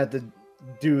you're going to have to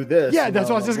do this. Yeah,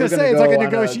 that's what I was just gonna say. It's like a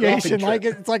negotiation. Like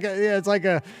it's like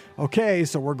a okay,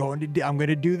 so we're going to I'm going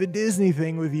to do the Disney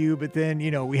thing with you, but then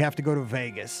we have to go to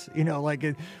Vegas.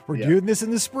 We're doing this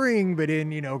in the spring, but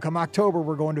in come October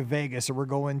we're going to Vegas, or we're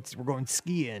going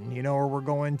skiing, or we're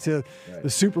going to the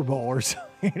Super Bowl or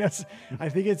something. I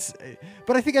think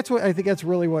that's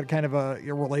really what kind of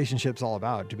your relationship's all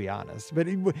about, to be honest. But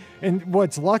and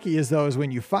what's lucky is when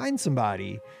you find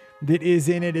somebody that is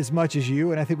in it as much as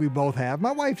you, and I think we both have.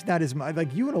 My wife's not as much.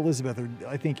 Like you and Elizabeth are,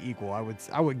 I think, equal. I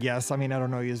would guess. I mean, I don't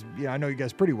know you. I know you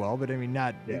guys pretty well, but I mean,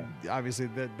 not obviously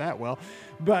that well.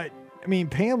 But I mean,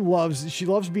 Pam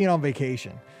loves being on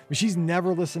vacation. But she's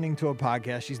never listening to a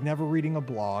podcast. She's never reading a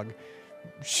blog.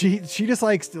 She just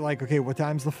likes to okay, what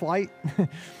time's the flight?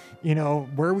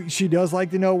 She does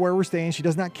like to know where we're staying. She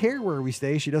does not care where we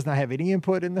stay. She does not have any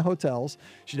input in the hotels.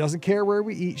 She doesn't care where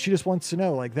we eat. She just wants to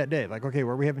know that day, okay,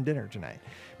 where are we having dinner tonight?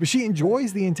 But she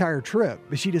enjoys the entire trip,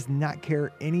 but she does not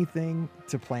care anything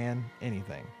to plan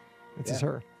anything. It's just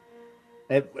her.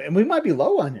 And we might be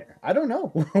low on there. I don't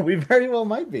know. We very well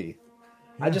might be.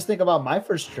 Yeah. I just think about my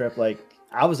first trip.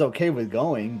 I was okay with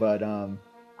going, but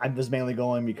I was mainly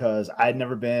going because I'd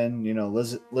never been,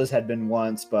 Liz had been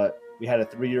once, but we had a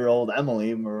 3-year-old Emily,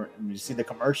 and we see the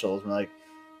commercials. And we're like,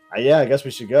 yeah, I guess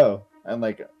we should go. And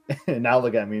now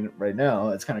look at me right now.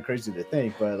 It's kind of crazy to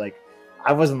think, but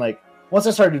I wasn't once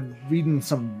I started reading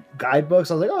some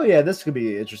guidebooks, I was like, oh yeah, this could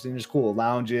be interesting. There's cool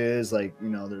lounges, there's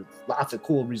lots of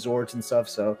cool resorts and stuff.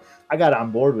 So I got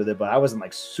on board with it, but I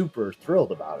wasn't super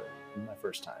thrilled about it my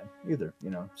first time either,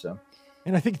 so.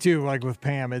 And I think too, with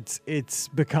Pam, it's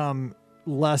become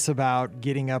less about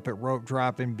getting up at rope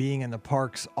drop and being in the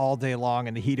parks all day long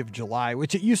in the heat of July,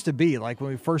 which it used to be. When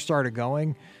we first started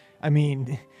going, I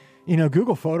mean,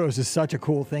 Google Photos is such a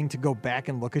cool thing to go back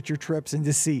and look at your trips and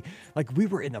just see, we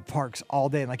were in the parks all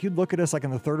day. And you'd look at us on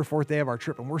the 3rd or 4th day of our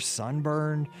trip and we're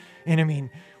sunburned. And I mean,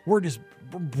 we're just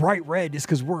bright red just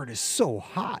because we're just so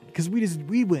hot because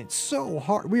we went so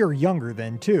hard. We were younger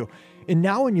then too. And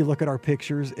now when you look at our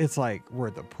pictures, it's we're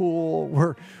at the pool,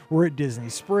 we're at Disney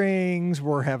Springs,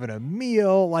 we're having a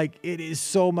meal. It is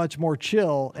so much more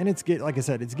chill. And like I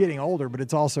said, it's getting older, but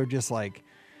it's also just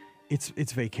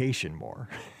it's vacation more.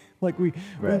 We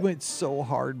went so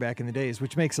hard back in the days,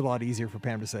 which makes it a lot easier for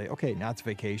Pam to say, okay, now it's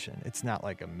vacation. It's not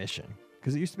a mission,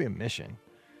 because it used to be a mission.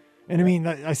 And I mean,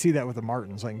 I see that with the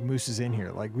Martins. Moose is in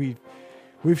here.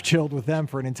 We've chilled with them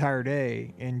for an entire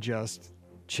day and just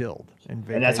chilled and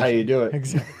that's how you do it.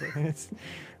 Exactly.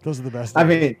 Those are the best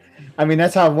days. I mean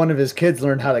that's how one of his kids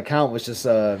learned how to count, was just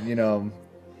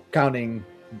counting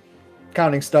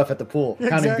stuff at the pool,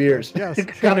 counting beers. Yes.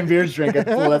 Counting beers drink at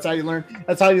the pool. That's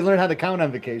how you learn how to count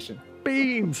on vacation.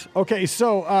 Beans. Okay,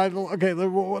 so I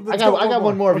got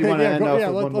one more if you want to end off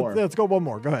with one more. Let's go one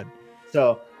more. Go ahead.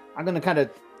 So I'm gonna kind of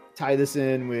tie this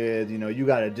in with you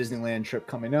got a Disneyland trip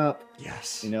coming up.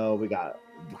 Yes. We got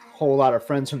a whole lot of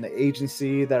friends from the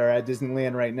agency that are at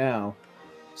Disneyland right now.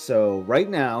 So right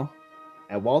now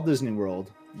at Walt Disney World,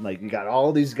 you got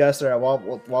all these guests that are at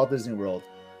Walt Disney World.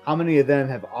 How many of them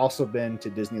have also been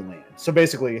to Disneyland? So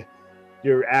basically,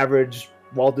 your average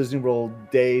Walt Disney World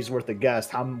days worth of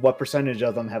guests, what percentage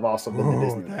of them have also been to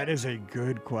Disneyland? That is a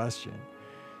good question.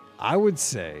 I would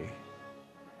say,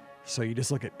 so you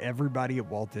just look at everybody at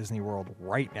Walt Disney World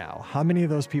right now. How many of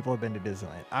those people have been to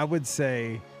Disneyland? I would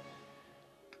say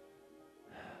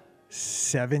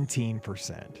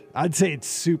 17%. I'd say it's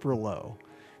super low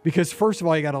because first of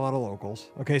all, you got a lot of locals.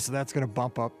 Okay. So that's going to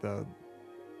bump up but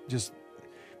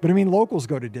I mean, locals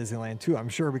go to Disneyland too, I'm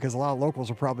sure, because a lot of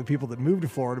locals are probably people that moved to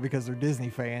Florida because they're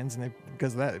Disney fans and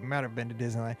because of that, they might have been to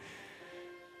Disneyland.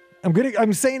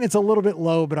 I'm saying it's a little bit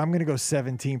low, but I'm going to go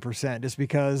 17% just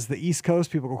because the East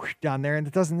Coast people go down there and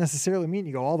it doesn't necessarily mean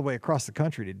you go all the way across the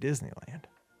country to Disneyland.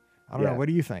 I don't know. What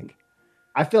do you think?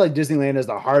 I feel like Disneyland is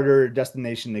the harder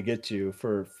destination to get to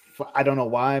for I don't know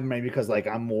why, maybe because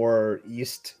I'm more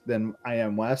east than I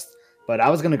am west, but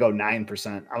I was going to go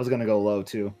 9%. I was going to go low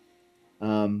too.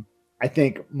 I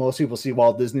think most people see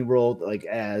Walt Disney World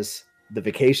as the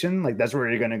vacation, that's where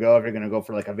you're going to go if you're going to go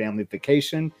for a family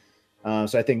vacation.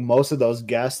 So I think most of those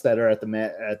guests that are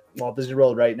at Walt Disney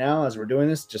World right now, as we're doing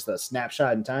this, just a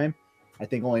snapshot in time, I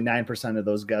think only 9% of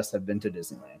those guests have been to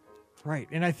Disneyland. Right.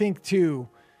 And I think too,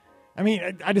 I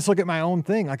mean, I just look at my own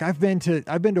thing. I've been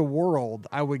to World,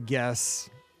 I would guess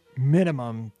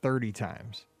minimum 30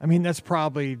 times. I mean, that's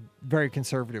probably very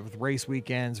conservative with race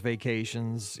weekends,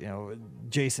 vacations,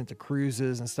 adjacent to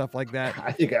cruises and stuff like that.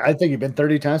 I think you've been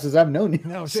 30 times since I've known you.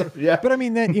 No, so, yeah. But I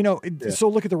mean, then, so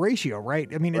look at the ratio, right?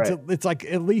 I mean, it's like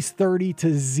at least 30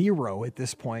 to 0 at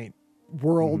this point.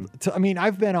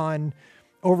 I've been on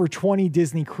over 20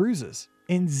 Disney cruises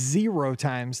and 0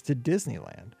 times to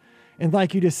Disneyland. And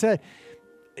like you just said,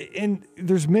 and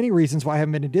there's many reasons why I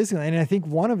haven't been to Disneyland. And I think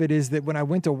one of it is that when I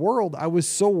went to World, I was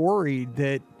so worried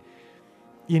that,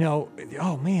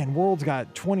 oh man, World's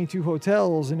got 22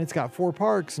 hotels and it's got 4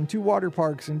 parks and 2 water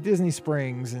parks and Disney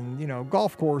Springs and,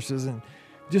 golf courses and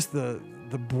just the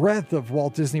breadth of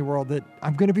Walt Disney World that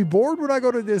I'm going to be bored when I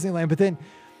go to Disneyland. But then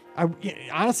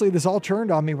honestly, this all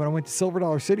turned on me when I went to Silver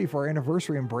Dollar City for our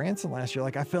anniversary in Branson last year.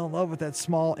 Like, I fell in love with that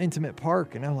small, intimate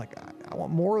park, and I'm like, I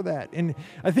want more of that. And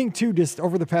I think too, just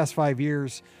over the past 5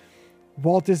 years,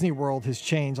 Walt Disney World has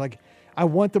changed. Like, I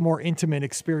want the more intimate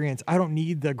experience. I don't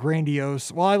need the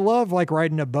grandiose. Well, I love like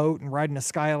riding a boat and riding a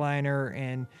Skyliner,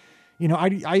 and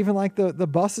I even like the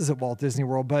buses at Walt Disney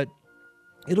World. But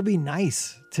it'll be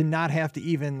nice to not have to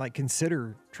even like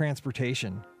consider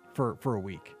transportation for a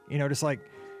week. Just like.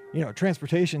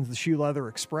 Transportation's the Shoe Leather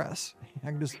Express.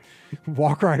 I can just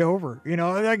walk right over,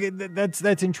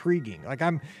 that's intriguing. Like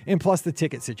and plus the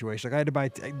ticket situation. Like I had to buy,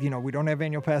 we don't have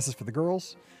annual passes for the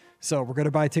girls. So we're going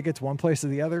to buy tickets one place or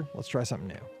the other. Let's try something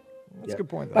new. That's a good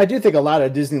point, though. I do think a lot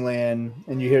of Disneyland,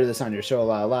 and you hear this on your show a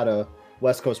lot of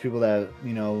West Coast people that,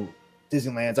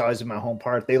 Disneyland's always in my home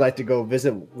park. They like to go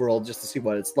visit World just to see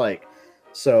what it's like.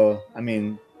 So,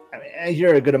 I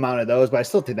hear a good amount of those, but I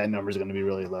still think that number is going to be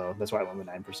really low. That's why I went with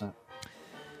 9%.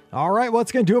 All right, well,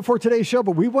 it's going to do it for today's show,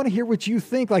 but we want to hear what you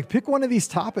think. Like, pick one of these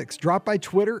topics. Drop by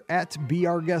Twitter at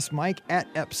BeOurGuestMike,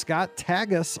 at EpScott.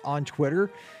 Tag us on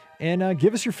Twitter and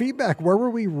give us your feedback. Where were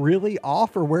we really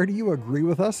off, or where do you agree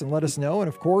with us? And let us know. And,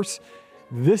 of course,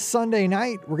 this Sunday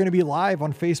night, we're going to be live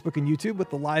on Facebook and YouTube with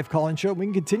the live call-in show. We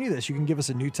can continue this. You can give us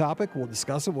a new topic. We'll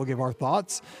discuss it. We'll give our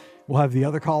thoughts. We'll have the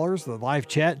other callers, the live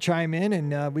chat, chime in,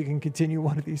 and we can continue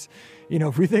one of these.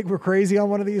 If we think we're crazy on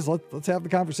one of these, let's have the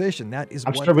conversation. That is.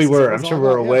 I'm sure we were. I'm sure we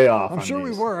were way off. I'm sure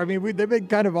we were. I mean, they've been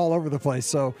kind of all over the place.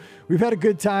 So we've had a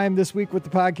good time this week with the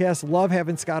podcast. Love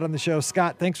having Scott on the show.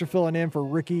 Scott, thanks for filling in for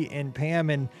Ricky and Pam,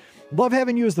 and love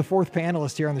having you as the 4th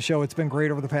panelist here on the show. It's been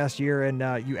great over the past year, and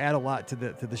you add a lot to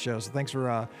the show. So thanks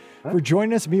for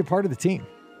joining us and being a part of the team.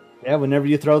 Yeah, whenever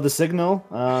you throw the signal,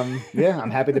 I'm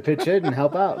happy to pitch it and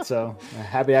help out. So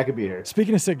happy I could be here.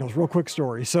 Speaking of signals, real quick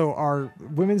story. So our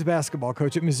women's basketball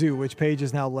coach at Mizzou, which Paige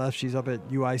has now left, she's up at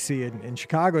UIC in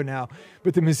Chicago now,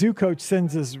 but the Mizzou coach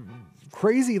sends this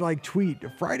crazy tweet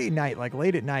Friday night,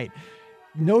 late at night,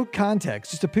 no context,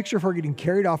 just a picture of her getting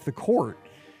carried off the court.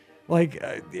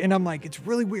 And I'm like, it's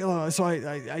really weird. So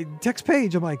I text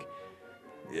Paige. I'm like,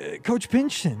 Coach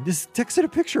Pinchton just texted a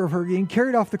picture of her getting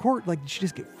carried off the court. Did she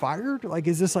just get fired?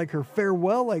 Is this her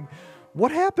farewell?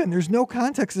 What happened? There's no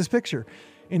context to this picture.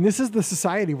 And this is the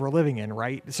society we're living in,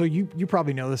 right? So you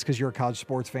probably know this because you're a college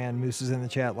sports fan. Moose is in the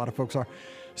chat. A lot of folks are.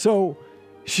 So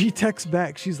she texts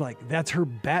back. She's like, that's her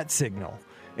bat signal.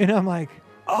 And I'm like,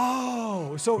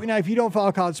 oh. So now if you don't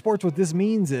follow college sports, what this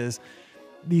means is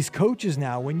these coaches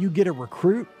now, when you get a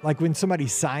recruit, when somebody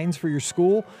signs for your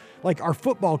school, our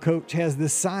football coach has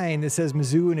this sign that says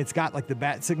Mizzou, and it's got the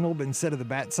bat signal, but instead of the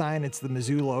bat sign, it's the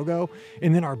Mizzou logo.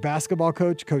 And then our basketball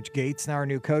coach, Coach Gates, now our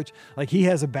new coach, he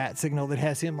has a bat signal that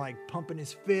has him pumping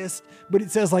his fist, but it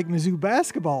says Mizzou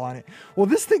basketball on it. Well,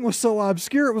 this thing was so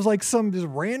obscure. It was some just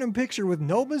random picture with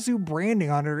no Mizzou branding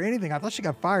on it or anything. I thought she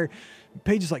got fired.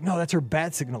 Paige is like, no, that's her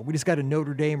bat signal. We just got a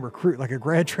Notre Dame recruit, a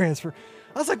grad transfer.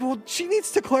 I was like, well, she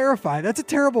needs to clarify. That's a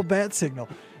terrible bat signal.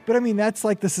 But that's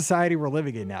the society we're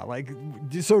living in now.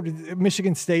 So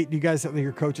Michigan State, do you guys,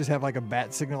 your coaches have a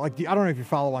bat signal? I don't know if you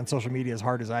follow on social media as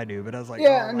hard as I do, but I was like,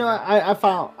 yeah, no, I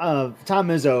found Tom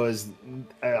Izzo is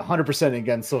 100%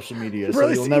 against social media.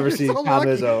 Really? So you'll never see Tom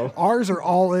Izzo. Ours are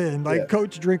all in.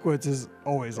 Coach Drinkwitz is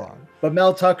always on. But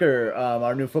Mel Tucker,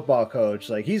 our new football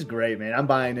coach, he's great, man. I'm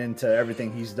buying into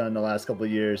everything he's done the last couple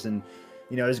of years. And,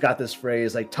 he's got this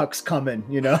phrase Tuck's coming,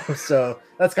 so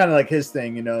that's kind of his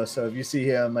thing, so if you see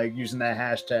him using that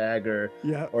hashtag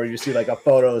or you see a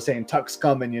photo saying Tuck's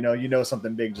coming, you know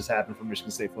something big just happened for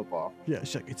Michigan State football. Yeah,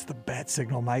 she's it's the bat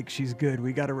signal, Mike. She's good.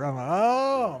 We got to run.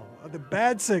 Oh, the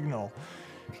bat signal.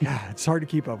 Yeah, it's hard to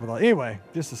keep up with all. Anyway,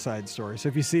 just a side story. So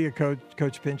if you see a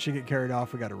Coach Pinch get carried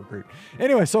off, we got to recruit.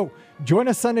 Anyway, so join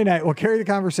us Sunday night. We'll carry the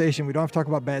conversation. We don't have to talk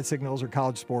about bad signals or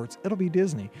college sports. It'll be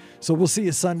Disney. So we'll see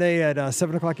you Sunday at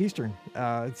 7 o'clock Eastern,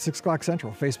 6 o'clock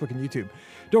Central, Facebook and YouTube.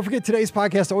 Don't forget, today's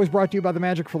podcast always brought to you by the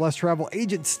Magic for Less Travel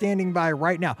agent standing by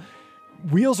right now.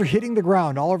 Wheels are hitting the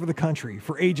ground all over the country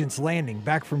for agents landing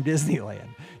back from Disneyland,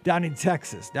 down in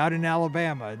Texas, down in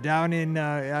Alabama, down in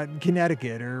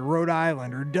Connecticut or Rhode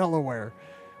Island or Delaware.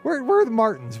 Where are the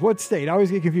Martins? What state? I always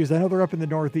get confused. I know they're up in the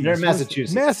Northeast. They're in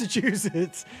Massachusetts.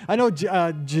 Massachusetts. I know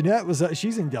Jeanette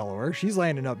she's in Delaware. She's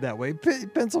landing up that way.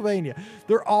 Pennsylvania.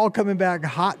 They're all coming back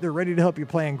hot. They're ready to help you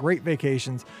plan great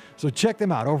vacations. So check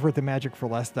them out over at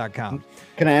themagicforless.com.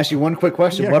 Can I ask you one quick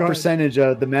question? Yeah, what percentage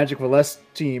of the Magic for Less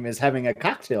team is having a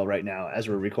cocktail right now as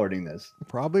we're recording this?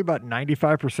 Probably about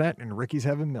 95%, and Ricky's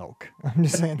having milk. I'm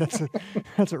just saying that's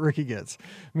what Ricky gets.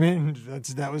 I mean,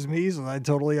 that was me, so I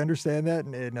totally understand that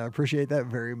and I appreciate that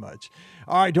very much.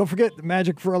 All right, don't forget the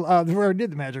Magic for where I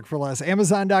did the Magic for Less.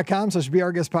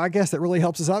 Amazon.com/BeOurGuestPodcast. That really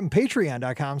helps us out. And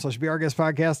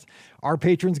Patreon.com/BeOurGuestPodcast. Our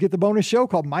patrons get the bonus show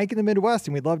called Mike in the Midwest,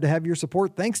 and we'd love to have your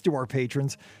support. Thanks to our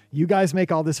patrons. You guys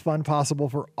make all this fun possible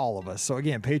for all of us. So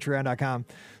again,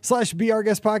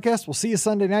 Patreon.com/BeOurGuestPodcast. We'll see you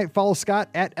Sunday night. Follow Scott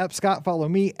at EpScott. Follow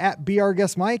me at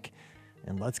BeOurGuestMike.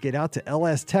 And let's get out to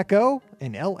LS Techo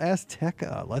and LS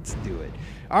Techa. Let's do it.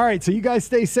 All right, so you guys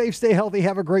stay safe, stay healthy,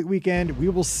 have a great weekend. We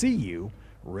will see you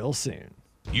real soon.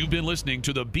 You've been listening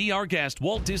to the Be Our Guest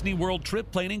Walt Disney World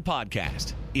Trip Planning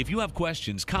Podcast. If you have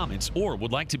questions, comments, or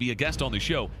would like to be a guest on the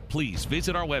show, please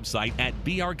visit our website at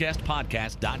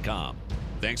beourguestpodcast.com.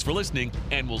 Thanks for listening,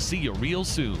 and we'll see you real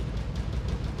soon.